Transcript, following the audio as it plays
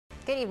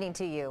Good evening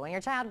to you. When your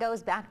child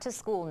goes back to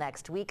school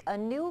next week, a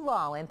new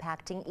law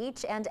impacting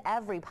each and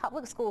every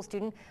public school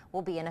student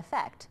will be in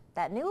effect.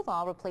 That new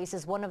law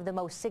replaces one of the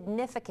most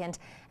significant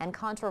and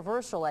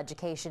controversial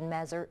education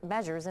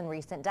measures in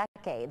recent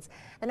decades,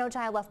 the No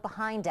Child Left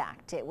Behind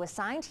Act. It was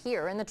signed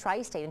here in the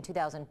Tri-State in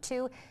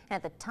 2002, and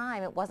at the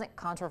time it wasn't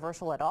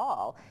controversial at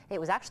all. It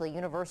was actually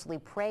universally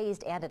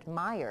praised and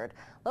admired.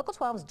 Local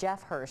 12's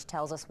Jeff Hirsh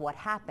tells us what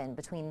happened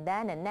between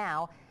then and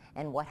now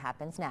and what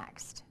happens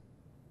next.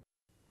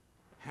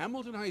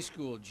 Hamilton High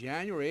School,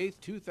 January 8,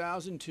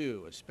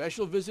 2002, a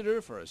special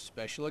visitor for a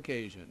special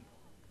occasion.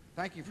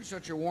 Thank you for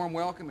such a warm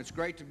welcome. It's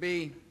great to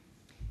be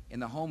in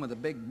the home of the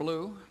Big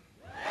Blue.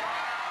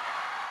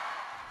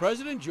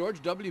 President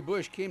George W.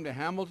 Bush came to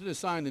Hamilton to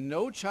sign the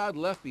No Child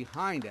Left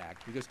Behind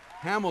Act because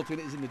Hamilton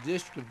is in the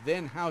district of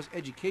then House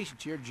Education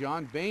Chair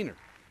John Boehner.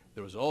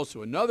 There was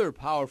also another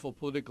powerful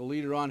political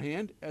leader on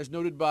hand, as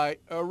noted by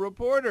a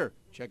reporter.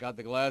 Check out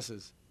the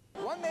glasses.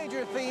 One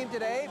major theme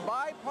today,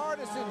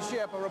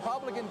 bipartisanship. A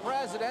Republican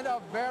president,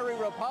 a very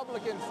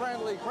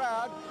Republican-friendly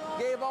crowd,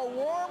 gave a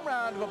warm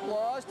round of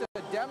applause to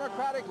the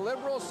Democratic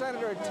liberal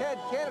Senator Ted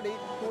Kennedy,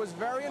 who was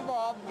very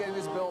involved in getting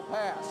this bill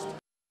passed.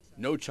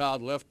 No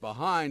Child Left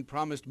Behind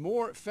promised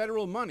more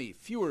federal money,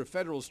 fewer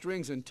federal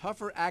strings, and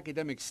tougher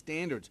academic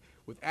standards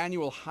with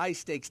annual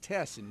high-stakes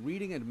tests in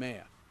reading and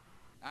math.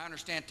 I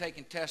understand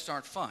taking tests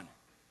aren't fun.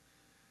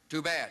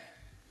 Too bad.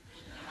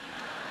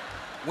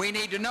 We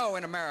need to know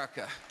in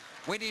America.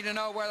 We need to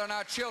know whether or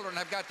not children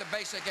have got the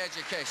basic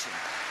education.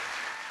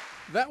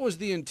 That was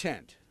the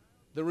intent.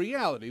 The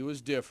reality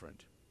was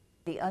different.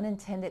 The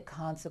unintended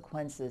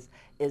consequences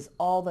is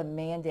all the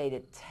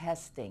mandated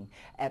testing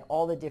at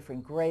all the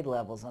different grade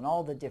levels and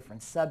all the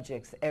different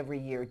subjects every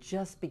year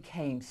just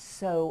became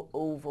so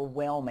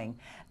overwhelming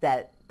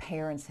that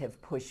parents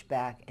have pushed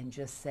back and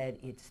just said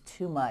it's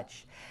too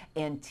much.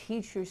 And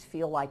teachers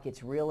feel like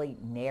it's really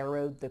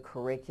narrowed the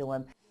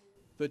curriculum.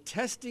 The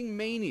testing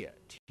mania.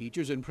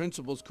 Teachers and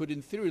principals could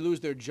in theory lose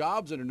their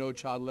jobs under No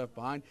Child Left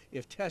Behind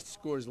if test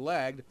scores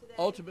lagged,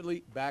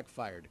 ultimately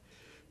backfired.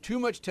 Too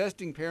much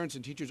testing, parents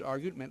and teachers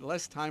argued, meant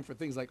less time for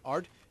things like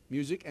art,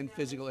 music, and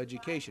physical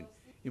education,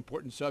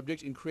 important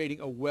subjects in creating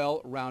a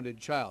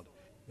well-rounded child.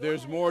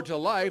 There's more to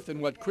life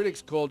than what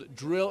critics called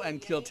drill and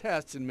kill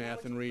tests in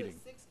math and reading.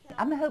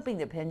 I'm hoping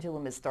the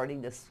pendulum is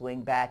starting to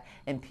swing back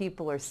and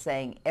people are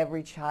saying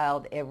every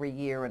child, every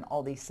year, in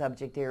all these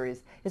subject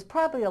areas is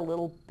probably a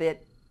little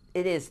bit,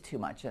 it is too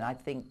much. And I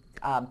think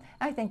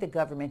the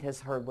government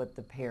has heard what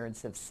the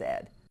parents have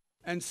said.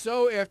 And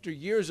so, after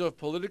years of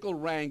political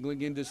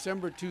wrangling, in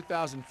December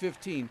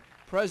 2015,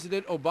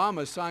 President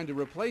Obama signed a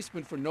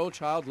replacement for No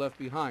Child Left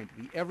Behind,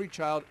 the Every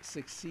Child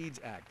Succeeds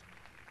Act.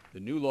 The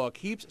new law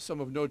keeps some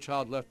of No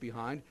Child Left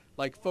Behind,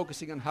 like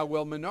focusing on how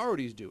well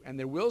minorities do, and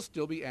there will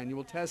still be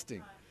annual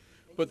testing.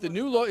 But the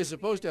new law is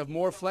supposed to have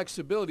more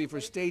flexibility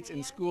for states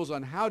and schools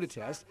on how to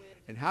test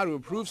and how to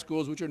improve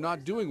schools which are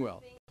not doing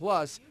well.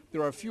 Plus,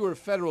 there are fewer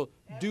federal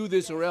do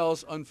this or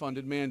else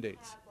unfunded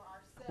mandates.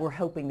 We're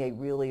hoping they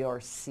really are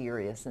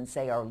serious and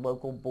say our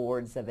local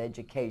boards of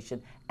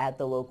education at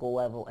the local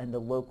level and the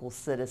local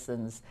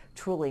citizens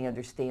truly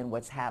understand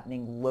what's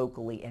happening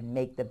locally and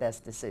make the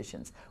best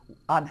decisions.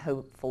 I'm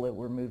hopeful that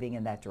we're moving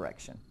in that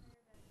direction.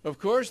 Of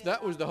course,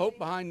 that was the hope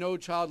behind No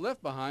Child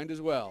Left Behind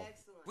as well.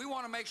 We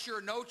want to make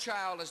sure no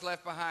child is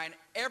left behind.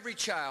 Every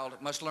child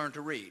must learn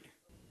to read.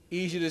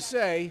 Easy to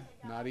say,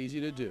 not easy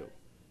to do.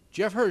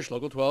 Jeff Hirsh,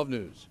 Local 12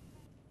 News.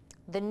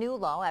 The new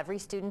law, Every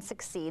Student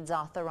Succeeds,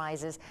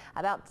 authorizes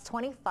about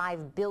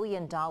 $25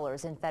 billion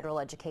in federal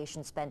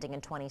education spending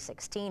in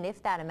 2016.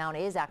 If that amount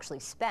is actually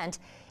spent,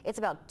 it's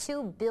about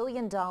 $2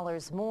 billion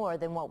more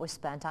than what was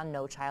spent on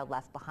No Child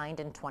Left Behind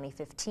in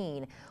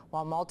 2015.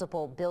 While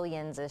multiple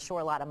billions is sure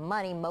a lot of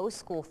money, most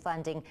school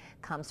funding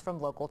comes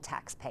from local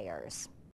taxpayers.